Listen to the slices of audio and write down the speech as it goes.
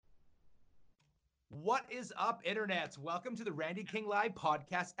What is up, internets? Welcome to the Randy King Live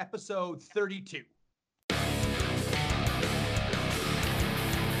podcast, episode 32.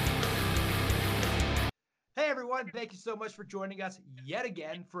 Hey everyone, thank you so much for joining us yet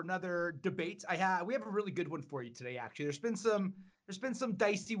again for another debate. We have a really good one for you today, actually. There's been some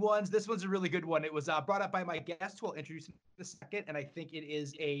dicey ones. This one's a really good one. It was brought up by my guest, who I'll introduce in a second, and I think it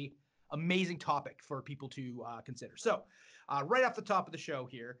is a amazing topic for people to consider. So, right off the top of the show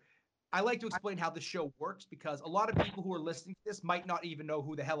here, I like to explain how the show works because a lot of people who are listening to this might not even know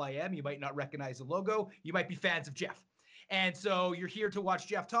who the hell I am. You might not recognize the logo. You might be fans of Jeff. And so you're here to watch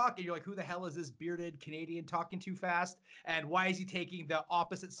Jeff talk, and you're like, who the hell is this bearded Canadian talking too fast? And why is he taking the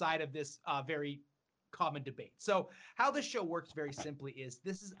opposite side of this very common debate? So how this show works very simply is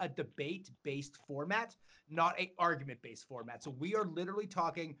this is a debate-based format, not an argument-based format. So we are literally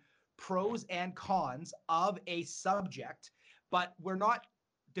talking pros and cons of a subject, but we're not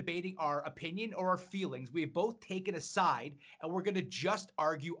debating our opinion or our feelings. We've both taken a side, and we're going to just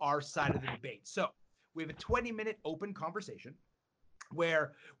argue our side of the debate. So we have a 20-minute open conversation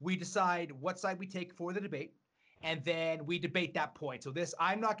where we decide what side we take for the debate, and then we debate that point. So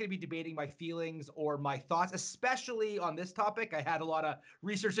I'm not going to be debating my feelings or my thoughts, especially on this topic. I had a lot of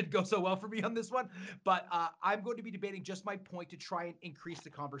research that go so well for me on this one, but I'm going to be debating just my point to try and increase the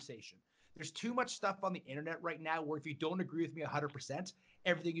conversation. There's too much stuff on the internet right now where if you don't agree with me 100%,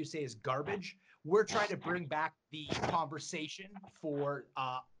 everything you say is garbage. We're trying to bring back the conversation for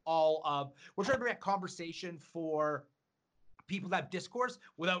we're trying to bring back conversation for people that have discourse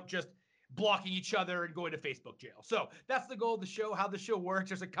without just blocking each other and going to Facebook jail. So that's the goal of the show, how the show works.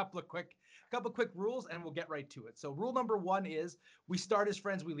 There's a couple of quick rules, and we'll get right to it. So rule number one is we start as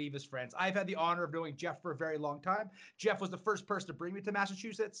friends, we leave as friends. I've had the honor of knowing Jeff for a very long time. Jeff was the first person to bring me to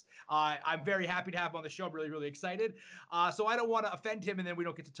Massachusetts. I'm very happy to have him on the show. I'm really, really excited. So I don't want to offend him and then we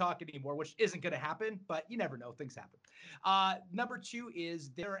don't get to talk anymore, which isn't going to happen, but you never know. Things happen. Number two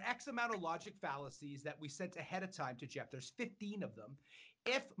is there are X amount of logic fallacies that we sent ahead of time to Jeff. There's 15 of them.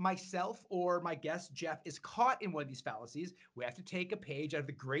 If myself or my guest, Jeff, is caught in one of these fallacies, we have to take a page out of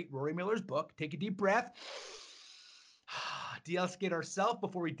the great Rory Miller's book, take a deep breath, de-escalate ourselves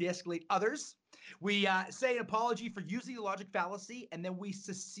before we de-escalate others. We say an apology for using the logic fallacy, and then we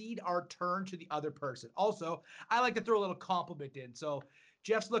secede our turn to the other person. Also, I like to throw a little compliment in. So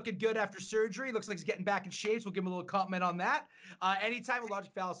Jeff's looking good after surgery. Looks like he's getting back in shape, so we'll give him a little compliment on that. Anytime a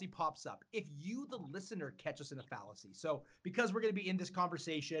logic fallacy pops up, if you, the listener, catch us in a fallacy. So because we're going to be in this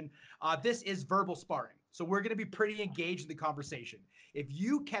conversation, this is verbal sparring. So we're going to be pretty engaged in the conversation. If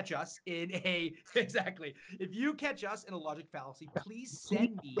you catch us in if you catch us in a logic fallacy, please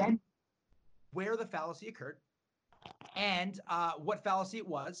send me where the fallacy occurred and what fallacy it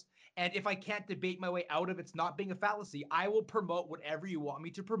was. And if I can't debate my way out of it's not being a fallacy, I will promote whatever you want me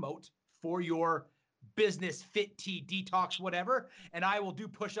to promote for your business, fit tea, detox, whatever. And I will do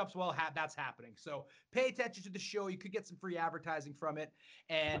push-ups while that's happening. So pay attention to the show. You could get some free advertising from it.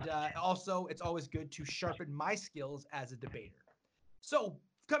 And also, it's always good to sharpen my skills as a debater. So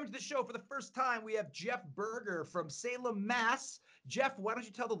coming to the show for the first time, we have Jeff Berger from Salem, Mass. Jeff, why don't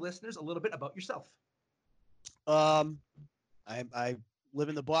you tell the listeners a little bit about yourself? I live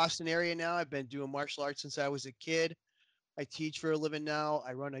in the Boston area now. I've been doing martial arts since I was a kid. I teach for a living now.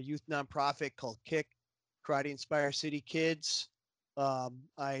 I run a youth nonprofit called KICK, Karate Inspire City Kids.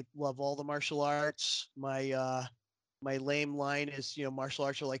 I love all the martial arts. My lame line is, martial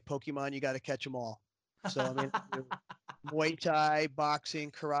arts are like Pokemon. You got to catch them all. So I mean, Muay Thai, boxing,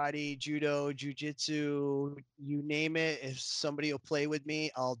 karate, judo, jiu-jitsu, you name it. If somebody will play with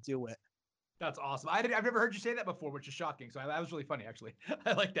me, I'll do it. That's awesome. I've never heard you say that before, which is shocking. So that was really funny, actually.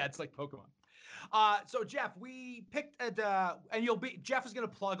 I like that. It's like Pokemon. So Jeff, we picked Jeff is going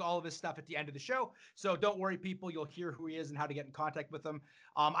to plug all of his stuff at the end of the show. So don't worry, people. You'll hear who he is and how to get in contact with him.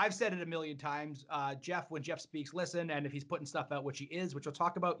 I've said it a million times. Jeff, when Jeff speaks, listen. And if he's putting stuff out, which he is, which we'll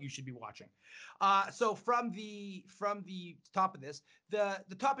talk about, you should be watching. So from the top of this,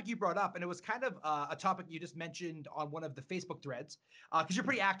 the topic you brought up, and it was kind of a topic you just mentioned on one of the Facebook threads, because you're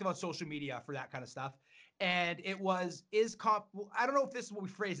pretty active on social media for that kind of stuff. And it was, I don't know if this is what we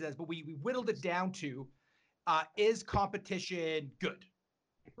phrased it as, but we whittled it down to, is competition good?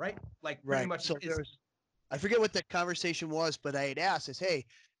 Right? Like pretty Right. much So I forget what the conversation was, but I had asked, hey,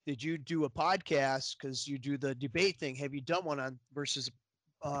 did you do a podcast? Because you do the debate thing. Have you done one on versus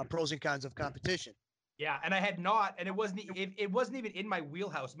pros and cons of competition? Yeah, and I had not, and it wasn't even in my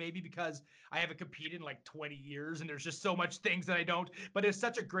wheelhouse. Maybe because I haven't competed in like 20 years, and there's just so much things that I don't. But it's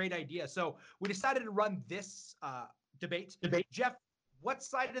such a great idea. So we decided to run this debate. Jeff, what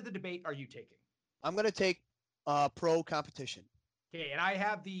side of the debate are you taking? I'm going to take pro competition. Okay, and I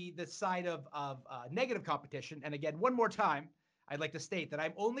have the side of negative competition. And again, one more time, I'd like to state that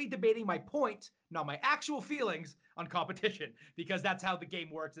I'm only debating my point, not my actual feelings on competition, because that's how the game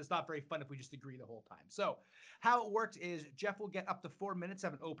works. It's not very fun if we just agree the whole time. So, how it works is Jeff will get up to 4 minutes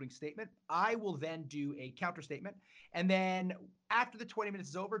of an opening statement. I will then do a counter statement. And then after the 20 minutes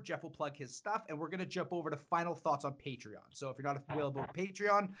is over, Jeff will plug his stuff, and we're going to jump over to final thoughts on Patreon. So, if you're not available with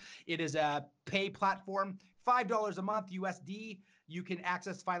Patreon, it is a pay platform, $5 a month USD. You can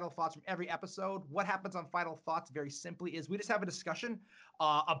access Final Thoughts from every episode. What happens on Final Thoughts, very simply, is we just have a discussion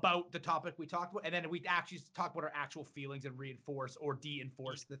about the topic we talked about, and then we actually talk about our actual feelings and reinforce or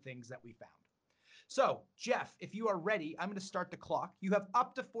de-enforce the things that we found. So, Jeff, if you are ready, I'm going to start the clock. You have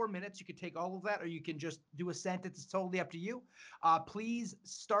up to 4 minutes. You can take all of that, or you can just do a sentence. It's totally up to you. Please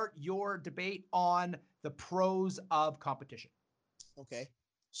start your debate on the pros of competition. Okay.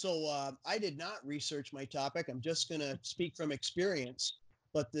 So I did not research my topic. I'm just going to speak from experience.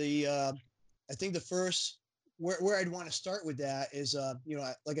 But I think the first where I'd want to start with that is,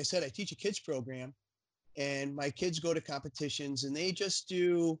 like I said, I teach a kids program, and my kids go to competitions, and they just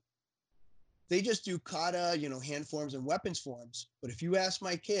do kata, hand forms and weapons forms. But if you ask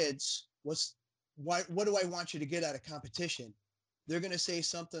my kids, what do I want you to get out of competition? They're going to say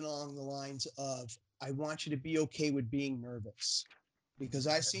something along the lines of, I want you to be okay with being nervous. Because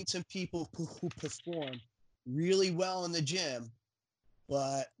I've seen some people who perform really well in the gym,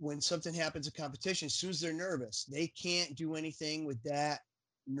 but when something happens in competition, as soon as they're nervous, they can't do anything with that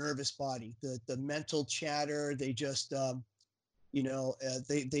nervous body. The mental chatter, they just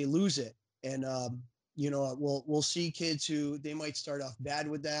they lose it. And we'll see kids who they might start off bad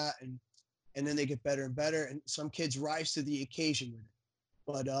with that, and then they get better and better, and some kids rise to the occasion with it.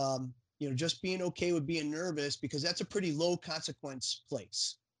 But just being okay with being nervous, because that's a pretty low consequence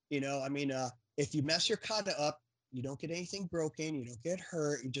place. If you mess your kata up, you don't get anything broken, you don't get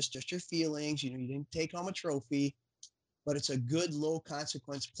hurt, you just your feelings. You didn't take home a trophy, but it's a good low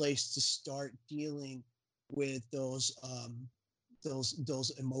consequence place to start dealing with those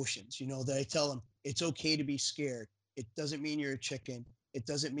emotions. That I tell them it's okay to be scared. It doesn't mean you're a chicken. It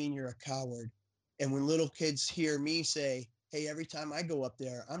doesn't mean you're a coward. And when little kids hear me say, hey, every time I go up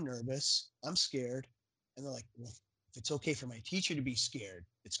there, I'm nervous, I'm scared. And they're like, well, if it's okay for my teacher to be scared,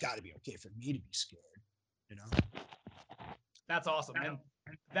 it's got to be okay for me to be scared, That's awesome. And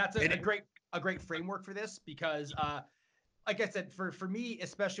that's a great framework for this, because like I said, for me,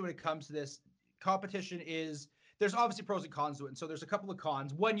 especially when it comes to this, competition there's obviously pros and cons to it. And so there's a couple of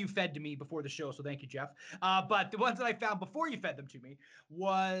cons. One you fed to me before the show, so thank you, Jeff. But the ones that I found before you fed them to me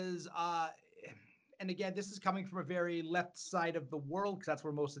was and again, this is coming from a very left side of the world, because that's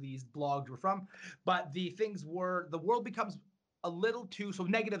where most of these blogs were from. But the things were, the world becomes a little too, so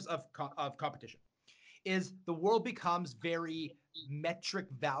negatives of competition is the world becomes very metric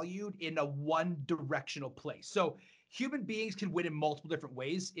valued in a one directional place. So human beings can win in multiple different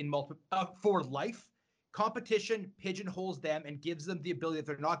ways in multiple for life. Competition pigeonholes them and gives them the ability that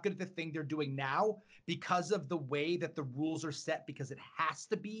they're not good at the thing they're doing now because of the way that the rules are set, because it has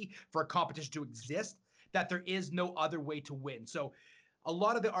to be for a competition to exist, that there is no other way to win. So a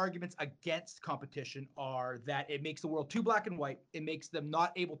lot of the arguments against competition are that it makes the world too black and white. It makes them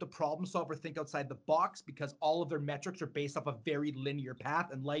not able to problem solve or think outside the box, because all of their metrics are based off a very linear path,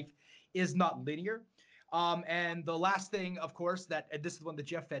 and life is not linear. And the last thing, of course, and this is the one that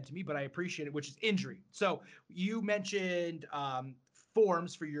Jeff fed to me, but I appreciate it, which is injury. So you mentioned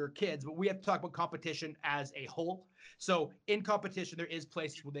forms for your kids, but we have to talk about competition as a whole. So in competition, there is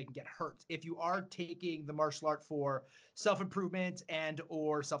places where they can get hurt. If you are taking the martial art for self-improvement and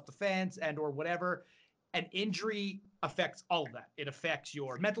or self-defense and or whatever, an injury affects all of that. It affects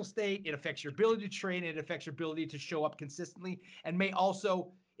your mental state, it affects your ability to train, it affects your ability to show up consistently, and may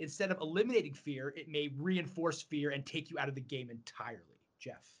also, instead of eliminating fear, it may reinforce fear and take you out of the game entirely.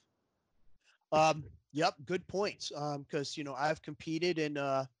 Jeff. Yep, good points. Because I've competed, and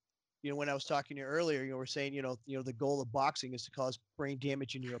when I was talking to you earlier, we're saying the goal of boxing is to cause brain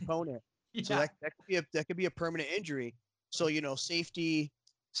damage in your opponent. Yeah. So that could be a permanent injury. So safety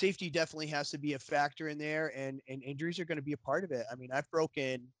definitely has to be a factor in there, and injuries are going to be a part of it. I mean, I've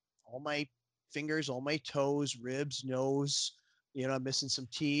broken all my fingers, all my toes, ribs, nose. I'm missing some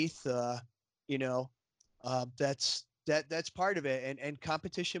teeth. That's part of it, and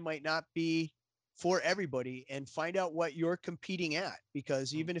competition might not be for everybody. And find out what you're competing at,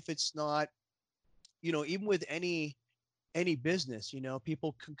 because even if it's not, even with any business,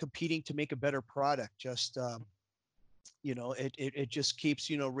 people competing to make a better product, just it just keeps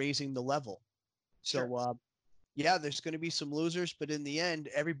raising the level. Sure. So yeah, there's going to be some losers, but in the end,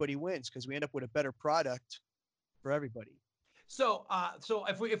 everybody wins, because we end up with a better product for everybody. So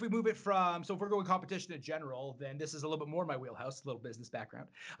if we move it from, so if we're going competition in general, then this is a little bit more my wheelhouse, a little business background.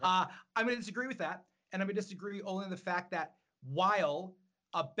 I'm going to disagree with that, and I'm going to disagree only in the fact that while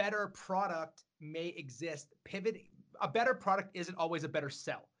a better product may exist, a better product isn't always a better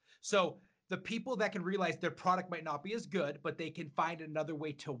sell. So the people that can realize their product might not be as good, but they can find another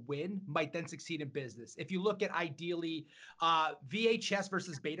way to win, might then succeed in business. If you look at ideally VHS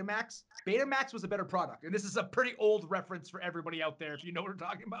versus Betamax, Betamax was a better product. And this is a pretty old reference for everybody out there, if you know what we're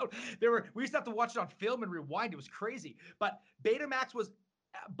talking about. We used to have to watch it on film and rewind. It was crazy. But Betamax was,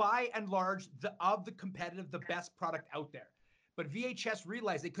 by and large, the competitive, the best product out there. But VHS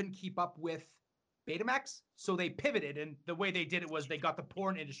realized they couldn't keep up with Betamax, so they pivoted, and the way they did it was they got the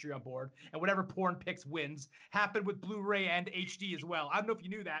porn industry on board, and whatever porn picks wins. Happened with Blu-ray and HD as well. I don't know if you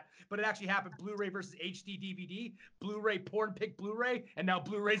knew that, but it actually happened. Blu-ray versus HD DVD, Blu-ray porn pick Blu-ray, and now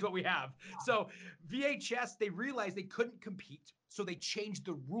Blu-ray's what we have. So VHS, they realized they couldn't compete, so they changed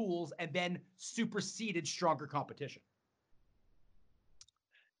the rules and then superseded stronger competition.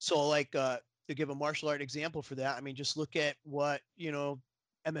 So like to give a martial art example for that, I mean, just look at what,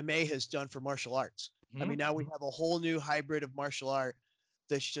 MMA has done for martial arts. I mean, now we have a whole new hybrid of martial art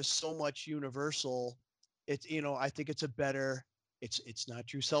that's just so much universal. It's, I think it's a better, it's not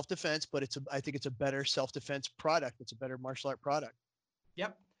true self-defense, but I think it's a better self-defense product. It's a better martial art product.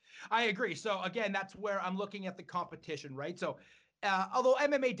 Yep, I agree. So again, that's where I'm looking at the competition, right? So although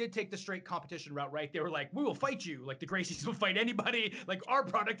MMA did take the straight competition route, right? They were like, we will fight you. Like the Gracies will fight anybody. Like our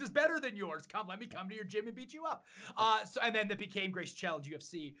product is better than yours. Let me come to your gym and beat you up. And then it became Gracie Challenge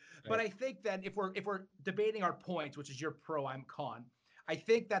UFC. Right. But I think that if we're debating our points, which is you're pro, I'm con, I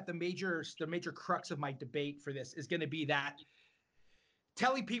think that the major crux of my debate for this is going to be that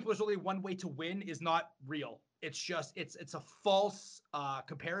telling people there's only one way to win is not real. It's just it's a false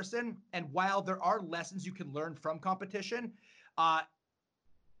comparison. And while there are lessons you can learn from competition,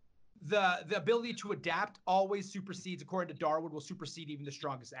 the ability to adapt always supersedes, according to Darwin, will supersede even the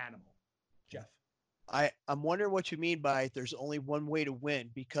strongest animal. Jeff, I'm wondering what you mean by there's only one way to win,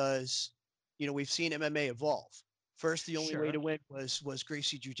 because we've seen MMA evolve. First, the only way to win was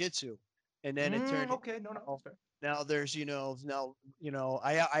Gracie Jiu-Jitsu, and then it turned. Okay, no, that's fair. Now there's,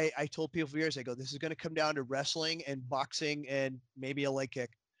 I told people for years, I go, this is going to come down to wrestling and boxing and maybe a leg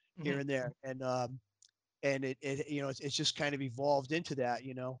kick here and there. And it's just kind of evolved into that,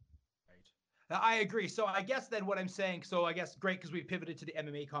 Right. I agree. So I guess then what I'm saying, so I guess great, because we pivoted to the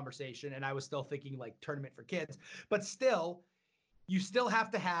MMA conversation and I was still thinking like tournament for kids, but still, you still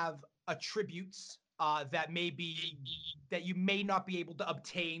have to have attributes that you may not be able to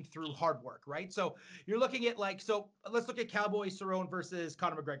obtain through hard work, right? So you're looking at so let's look at Cowboy Cerrone versus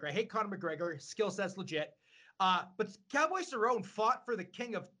Conor McGregor. I hate Conor McGregor, skill set's legit, but Cowboy Cerrone fought for the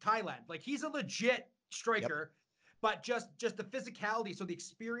king of Thailand. Like he's a legit striker, but just the physicality, so the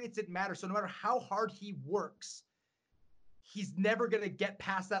experience didn't matter. So no matter how hard he works, he's never going to get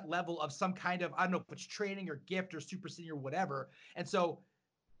past that level of some kind of, I don't know if it's training or gift or super senior or whatever. And so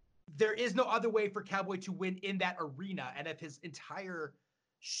there is no other way for Cowboy to win in that arena. And if his entire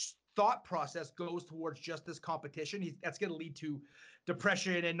thought process goes towards just this competition, that's going to lead to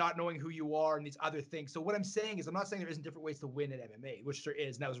depression and not knowing who you are and these other things. So what I'm saying is, I'm not saying there isn't different ways to win at MMA, which there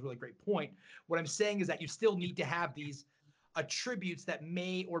is, and that was a really great point. What I'm saying is that you still need to have these attributes that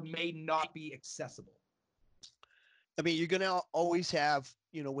may or may not be accessible. I mean, you're going to always have,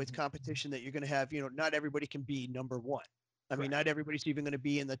 with competition, that you're going to have, not everybody can be number one. I mean, not everybody's even going to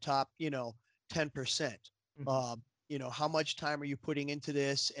be in the top, 10%. How much time are you putting into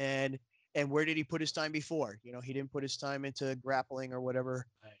this, and where did he put his time before? He didn't put his time into grappling or whatever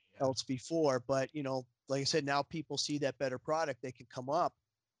else before, but, like I said, now people see that better product. They can come up,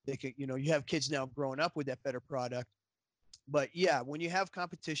 they can, you have kids now growing up with that better product. But yeah, when you have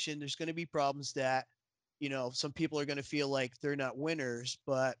competition, there's going to be problems that, some people are going to feel like they're not winners,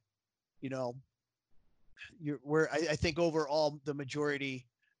 but, I think overall the majority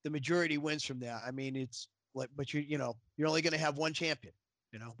wins from that. I mean, it's like, but you're only going to have one champion,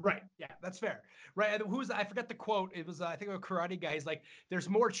 Right. Yeah, that's fair. Right. And I forgot the quote. It was, I think, a karate guy. He's like, there's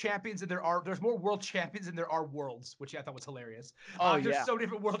more world champions than there are worlds, which I thought was hilarious. There's so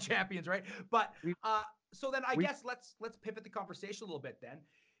different world champions, right? But so then I guess let's pivot the conversation a little bit then.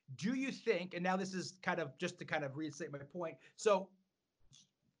 Do you think, and now this is kind of just to kind of restate my point. So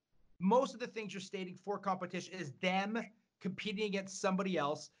most of the things you're stating for competition is them competing against somebody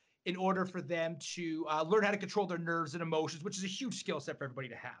else in order for them to learn how to control their nerves and emotions, which is a huge skill set for everybody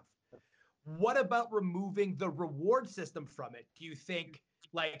to have. What about removing the reward system from it? Do you think,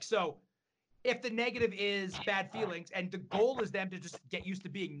 so if the negative is bad feelings and the goal is them to just get used to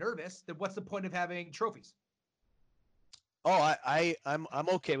being nervous, then what's the point of having trophies? Oh, I'm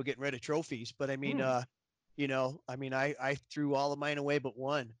okay with getting rid of trophies, but I mean, Hmm. I threw all of mine away but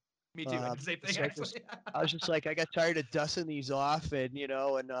one. Me too. I did the same thing So actually. I was just like, I got tired of dusting these off, and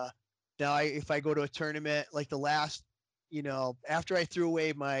now if I go to a tournament like the last, after I threw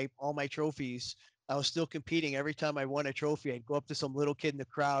away all my trophies, I was still competing. Every time I won a trophy, I'd go up to some little kid in the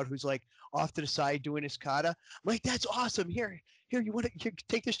crowd who's like off to the side doing his kata. I'm like, that's awesome. Here, you want to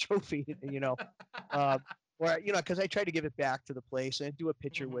take this trophy, uh, or because I try to give it back to the place and do a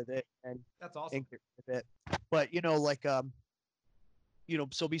picture Mhm. with it That's awesome. and get with it. But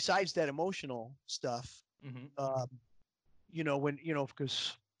so besides that emotional stuff, Hmm. um, when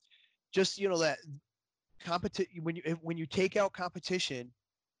because just that competition when you take out competition,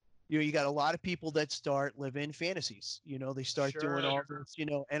 you got a lot of people that start living fantasies. They start doing Sure. all this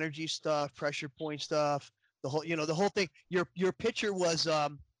energy stuff, pressure point stuff, the whole thing. Your picture was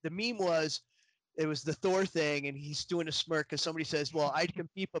the meme was it was the Thor thing, and he's doing a smirk because somebody says, "Well, I'd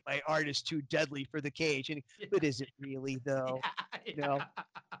compete, but my art is too deadly for the cage." And Yeah. but is it really though? Yeah. You know,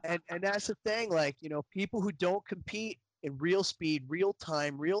 Yeah. and that's the thing. Like people who don't compete in real speed, real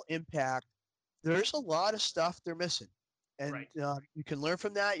time, real impact, there's a lot of stuff they're missing, and Right. you can learn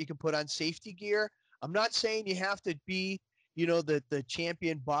from that. You can put on safety gear. I'm not saying you have to be the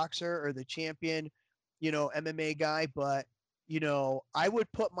champion boxer or the champion MMA guy, but I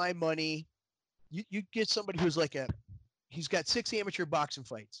would put my money. You get somebody who's like he's got 6 amateur boxing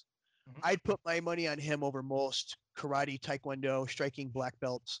fights. Mhm. I'd put my money on him over most karate, taekwondo, striking black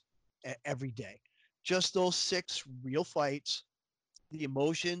belts every day. Just those 6 real fights, the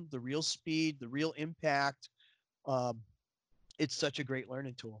emotion, the real speed, the real impact. Um, it's such a great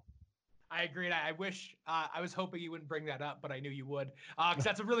learning tool. I agree. I wish I was hoping you wouldn't bring that up, but I knew you would, because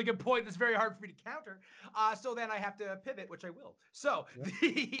that's a really good point. That's very hard for me to counter. So then I have to pivot, which I will. So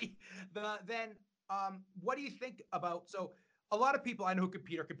Yep. what do you think about? So a lot of people I know who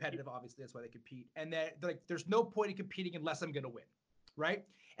compete are competitive. Obviously, that's why they compete, and they're like, there's no point in competing unless I'm going to win, right?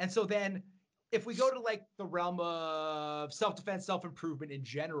 And so then if we go to like the realm of self-defense, self-improvement in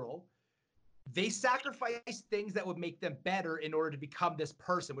general, they sacrifice things that would make them better in order to become this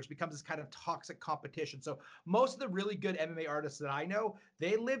person, which becomes this kind of toxic competition. So most of the really good MMA artists that I know,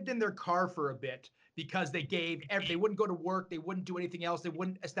 they lived in their car for a bit because they wouldn't go to work, they wouldn't do anything else, they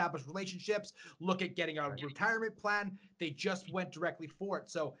wouldn't establish relationships, look at getting a retirement plan. They just went directly for it.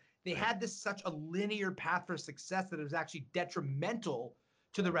 So they had this such a linear path for success that it was actually detrimental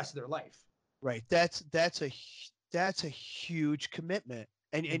to the rest of their life. Right. That's a huge commitment,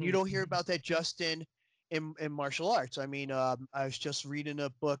 and you Mm-hmm. don't hear about that just in martial arts. I mean, I was just reading a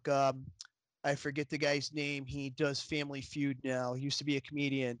book. I forget the guy's name. He does Family Feud now. He used to be a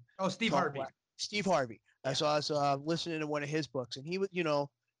comedian Oh, Steve called Harvey. Steve Harvey. Yeah. So I was listening to one of his books, and he was,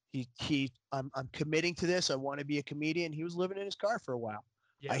 I'm committing to this. I want to be a comedian. He was living in his car for a while.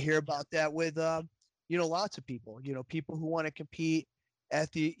 I Yeah. hear about that with, lots of people. People who want to compete at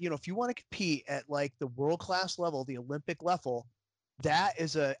if you want to compete at like the world class level, the Olympic level, that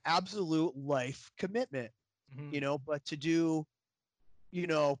is a absolute life commitment. Mm-hmm. But to do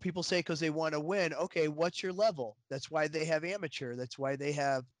people say because they want to win. Okay, what's your level? That's why they have amateur. That's why they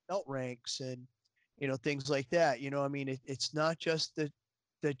have belt ranks and things like that. I mean, it's not just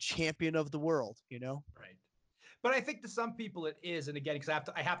the champion of the world. Right. But I think to some people it is, and again, because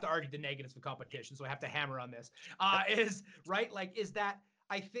I have to argue the negatives of competition, so I have to hammer on this. Yep. Is right, like, is that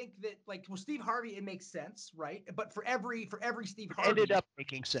I think that like, well, Steve Harvey, it makes sense, right? But for every Steve It ended Harvey, up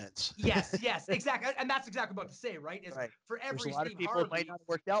making sense. yes, yes, exactly, and that's exactly what I'm about to say, right? Is Right. for There's a every lot of Steve people it might Harvey, not have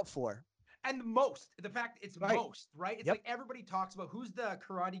worked out for. and the fact it's Right. most, right? It's Yep. like everybody talks about who's the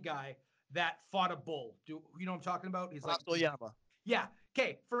karate guy that fought a bull. Do you know what I'm talking about? He's like, Masoyama. yeah.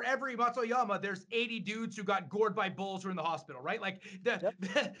 Okay. For every Matsuyama, there's 80 dudes who got gored by bulls who are in the hospital, right? Like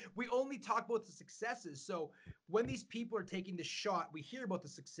Yep. we only talk about the successes. So when these people are taking the shot, we hear about the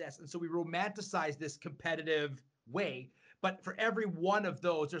success, and so we romanticize this competitive way. But for every one of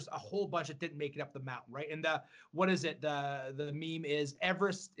those, there's a whole bunch that didn't make it up the mountain, right? And the what is it? The meme is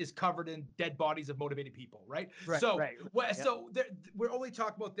Everest is covered in dead bodies of motivated people, right? Right. So Right. Yep. so we're only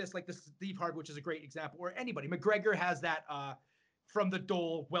talking about this like this Steve Harvey, which is a great example, or anybody. McGregor has that from the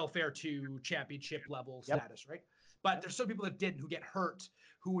Dole welfare to championship level Yep. status, right? But Yep. there's some people that didn't, who get hurt,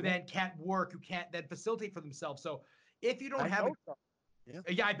 who Yep. then can't work, who can't then facilitate for themselves. So if you don't I have know. a Yeah.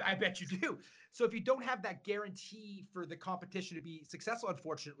 yeah, I bet you do. So if you don't have that guarantee for the competition to be successful,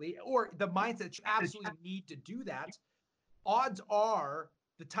 unfortunately, or the mindset that you absolutely need to do that, odds are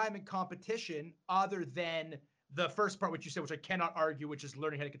the time in competition, other than the first part, which you said, which I cannot argue, which is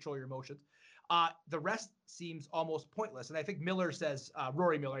learning how to control your emotions. The rest seems almost pointless. And I think Miller says,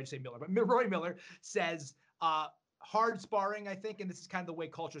 Rory Miller, I just say Miller, but Rory Miller says, hard sparring, I think, and this is kind of the way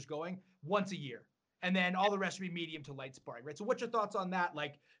culture's going, once a year. And then all the rest would be medium to light sparring, right? So what's your thoughts on that?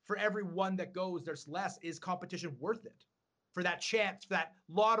 Like for every one that goes, there's less. Is competition worth it for that chance, for that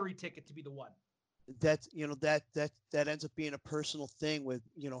lottery ticket to be the one? That's that ends up being a personal thing with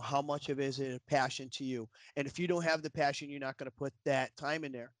how much of it is a passion to you, and if you don't have the passion, you're not going to put that time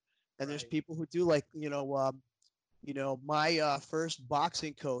in there. And there's Right. people who do, like my first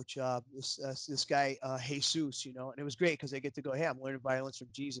boxing coach, this guy Jesus, and it was great because I get to go, hey, I'm learning violence from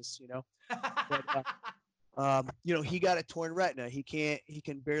Jesus, but he got a torn retina. He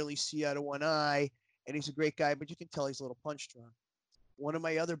can barely see out of one eye, and he's a great guy, but you can tell he's a little punch drunk. One of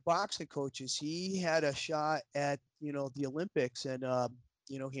my other boxing coaches, he had a shot at the Olympics, and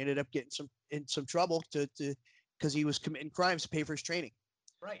he ended up getting in some trouble to because he was committing crimes to pay for his training,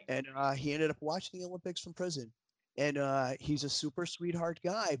 Right. and he ended up watching the Olympics from prison. And he's a super sweetheart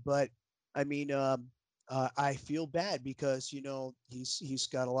guy, but I mean, I feel bad because he's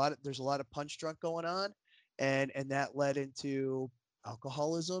got there's a lot of punch drunk going on, and that led into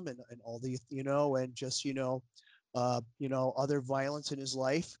alcoholism and all the and just other violence in his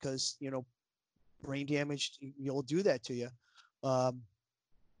life because brain damage you'll do that to you. Um,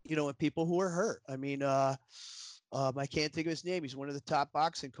 and people who are hurt. I mean, I can't think of his name. He's one of the top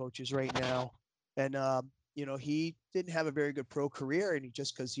boxing coaches right now, and he didn't have a very good pro career, and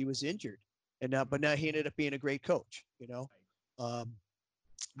just because he was injured, and but now he ended up being a great coach. Um,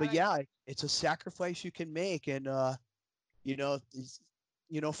 but I, yeah, it's a sacrifice you can make, and you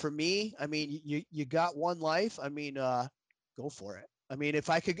know, for me, I mean, you got one life. I mean, go for it. I mean, if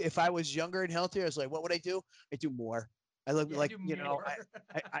I was younger and healthier, I was like, what would I do? I do more. I look yeah, like, do more.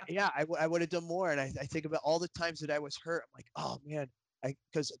 yeah, I would have done more. And I think about all the times that I was hurt. I'm like, oh man,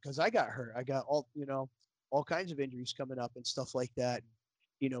 because I got hurt. I got all kinds of injuries coming up and stuff like that.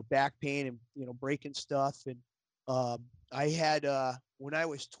 Back pain and breaking stuff. And I had when I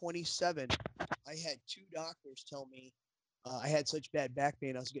was 27, I had two doctors tell me I had such bad back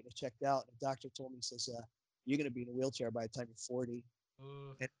pain. I was getting it checked out. And the doctor told me, he says, you're going to be in a wheelchair by the time you're 40.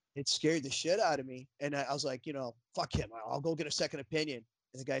 And it scared the shit out of me. And I was like, fuck him. I'll go get a second opinion.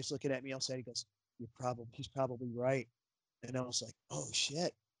 And the guy's looking at me outside. He goes, he's probably right. And I was like, oh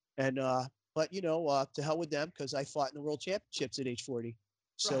shit. And, but to hell with them because I fought in the world championships at age 40. Right.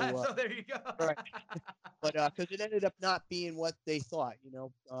 So, So there you go. right. But because it ended up not being what they thought.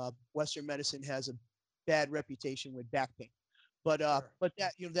 Western medicine has a bad reputation with back pain. Sure. But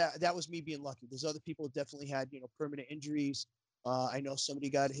that that was me being lucky. There's other people that definitely had permanent injuries. I know somebody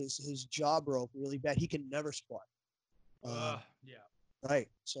got his jaw broke really bad. He can never squat. Yeah. Right.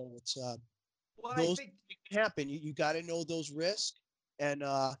 So it's Well, I those think things can happen. You got to know those risks, and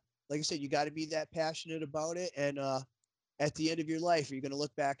like I said, you got to be that passionate about it. And at the end of your life, you're going to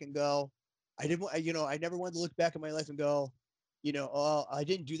look back and go, I didn't, I never wanted to look back at my life and go, oh, I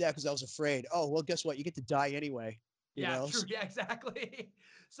didn't do that because I was afraid. Oh, well, guess what? You get to die anyway. yeah, So true. Yeah, exactly.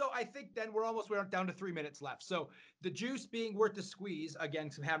 So I think then we're down to 3 minutes left. So the juice being worth the squeeze, again,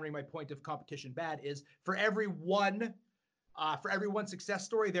 hammering my point of competition bad, is for every one success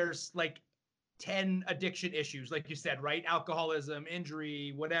story, there's like 10 addiction issues, like you said, right? Alcoholism,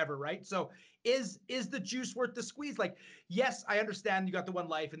 injury, whatever, right? So is the juice worth the squeeze? Like, yes, I understand you got the one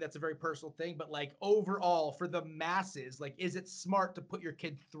life and that's a very personal thing, but like overall for the masses, like, is it smart to put your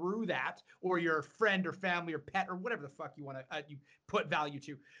kid through that, or your friend or family or pet or whatever the fuck you want to you put value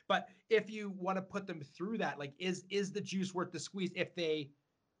to? But if you want to put them through that, like, is the juice worth the squeeze if they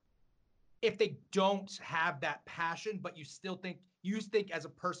don't have that passion, but you think as a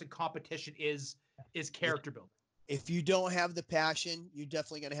person competition is if, character building? if you don't have the passion, you're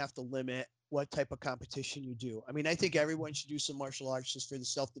definitely going to have to limit what type of competition you do. I mean, I think everyone should do some martial arts just for the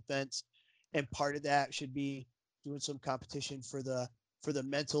self-defense. And part of that should be doing some competition for the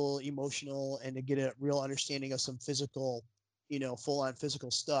mental, emotional, and to get a real understanding of some physical, full on physical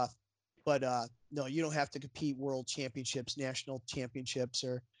stuff. But no, you don't have to compete world championships, national championships,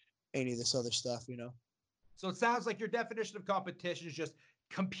 or any of this other stuff. So it sounds like your definition of competition is just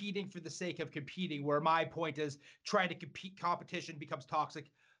competing for the sake of competing, where my point is trying to compete. Competition becomes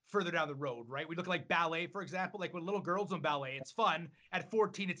toxic further down the road, right? We look at like ballet, for example. Like when little girls in ballet, it's fun. At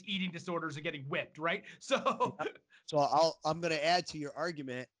 14, it's eating disorders and getting whipped, right? So Yeah. So I'm going to add to your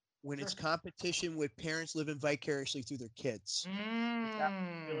argument when it's sure. competition with parents living vicariously through their kids. That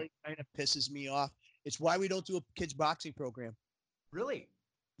Mm, really kind of pisses me off. It's why we don't do a kids boxing program. really?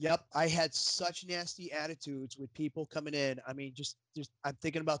 Yep, I had such nasty attitudes with people coming in. I mean, just I'm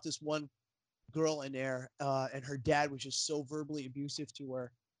thinking about this one girl in there, and her dad was just so verbally abusive to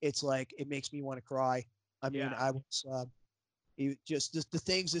her. It's like it makes me want to cry. I mean, Yeah. I was he just the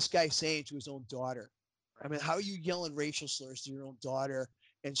things this guy's saying to his own daughter. I mean, how are you yelling racial slurs to your own daughter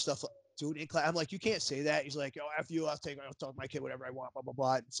and stuff? Dude, in class, I'm like, you can't say that. He's like, oh, after you, I'll talk to my kid whatever I want, blah blah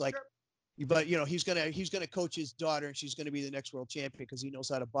blah. It's like, Sure. but he's gonna coach his daughter, and she's gonna be the next world champion because he knows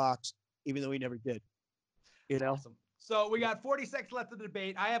how to box, even though he never did. Awesome. So we got 40 seconds left of the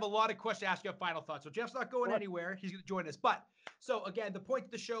debate. I have a lot of questions to ask you on final thoughts. So Jeff's not going anywhere. He's going to join us. But so again, the point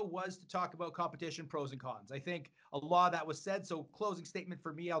of the show was to talk about competition, pros and cons. I think a lot of that was said. So closing statement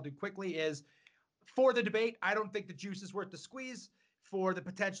for me, I'll do quickly, is for the debate, I don't think the juice is worth the squeeze for the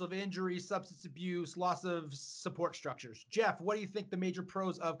potential of injuries, substance abuse, loss of support structures. Jeff, what do you think the major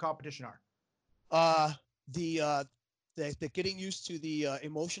pros of competition are? The getting used to the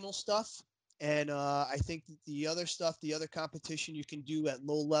emotional stuff. And I think the other stuff, the other competition you can do at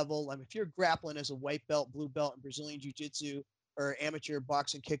low level. I mean, if you're grappling as a white belt, blue belt in Brazilian Jiu-Jitsu or amateur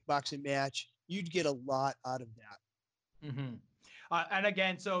boxing, kickboxing match, you'd get a lot out of that. Mm-hmm. And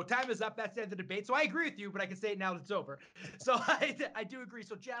again, so time is up. That's the end of the debate. So I agree with you, but I can say it now that it's over. So I do agree.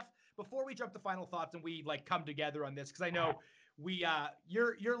 So Jeff, before we jump to final thoughts and we like come together on this, because I know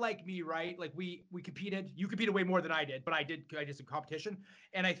you're like me, right? Like we competed. You competed way more than I did, but I did some competition,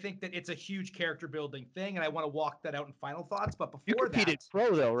 and I think that it's a huge character building thing, and I want to walk that out in final thoughts. But You before competed that,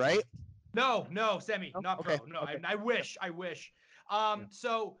 pro though, right? no, semi, Oh, not okay. pro. No, Okay. I wish. Yeah.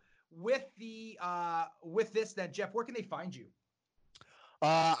 So with with this, then Jeff, where can they find you?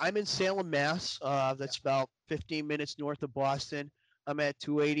 I'm in Salem, Mass. That's about 15 minutes north of Boston. I'm at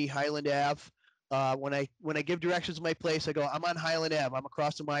 280 Highland Ave. When I give directions to my place, I go, I'm on Highland Ave. I'm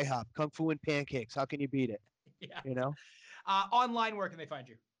across from IHOP. Kung Fu and pancakes. How can you beat it? Yeah. You know. Online, where can they find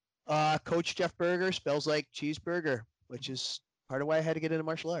you? Coach Jeff Burger spells like cheeseburger, which is part of why I had to get into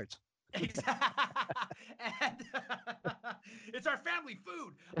martial arts. And it's our family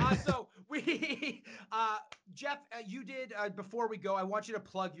food. So we, Jeff, you did, before we go, I want you to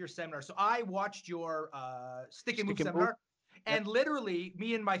plug your seminar. So I watched your stick and move seminar, and literally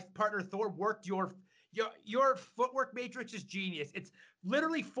me and my partner Thor worked your footwork matrix is genius. It's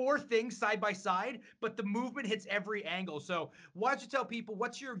literally 4 things side by side, but the movement hits every angle. So why don't you tell people,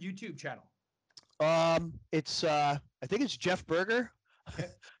 what's your YouTube channel? It's I think it's Jeff Burger. Okay.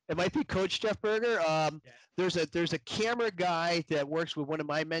 It might be Coach Jeff Burger. There's a camera guy that works with one of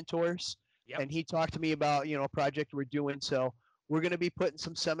my mentors, and he talked to me about a project we're doing. So we're going to be putting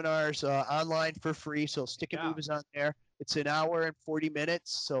some seminars online for free. So Stick and Move is on there. It's an hour and 40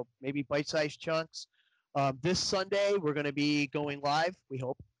 minutes, so maybe bite-sized chunks. This Sunday we're going to be going live. We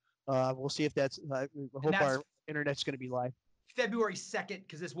hope. We'll see if that's. We hope our internet's going to be live. February 2nd,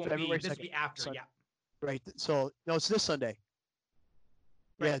 because this won't be. This will be after. Sunday. Yeah. Right. So no, it's this Sunday.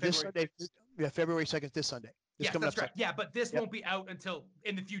 Right, yeah, this Sunday. Yeah, February 2nd, this Sunday. Yes, that's correct. Yeah, but this won't be out until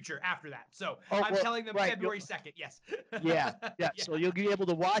in the future after that. So I'm telling them February 2nd. Yes. Yeah. So you'll be able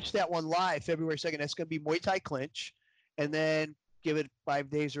to watch that one live February 2nd. That's going to be Muay Thai clinch, and then give it 5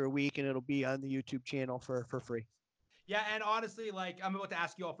 days or a week, and it'll be on the YouTube channel for free. Yeah, and honestly, like, I'm about to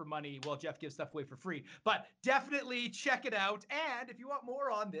ask you all for money while Jeff gives stuff away for free. But definitely check it out. And if you want more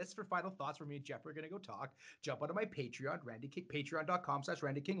on this for final thoughts where me and Jeff are going to go talk, jump onto my Patreon, Randy King,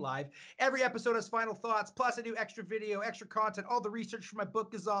 patreon.com/RandyKingLive. Every episode has final thoughts, plus I do extra video, extra content. All the research for my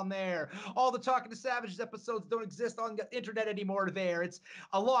book is on there. All the Talking to Savages episodes don't exist on the internet anymore there. It's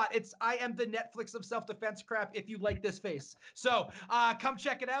a lot. I am the Netflix of self-defense crap if you like this face. So come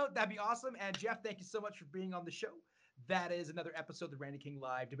check it out. That'd be awesome. And Jeff, thank you so much for being on the show. That is another episode of the Randy King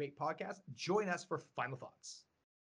Live Debate Podcast. Join us for final thoughts.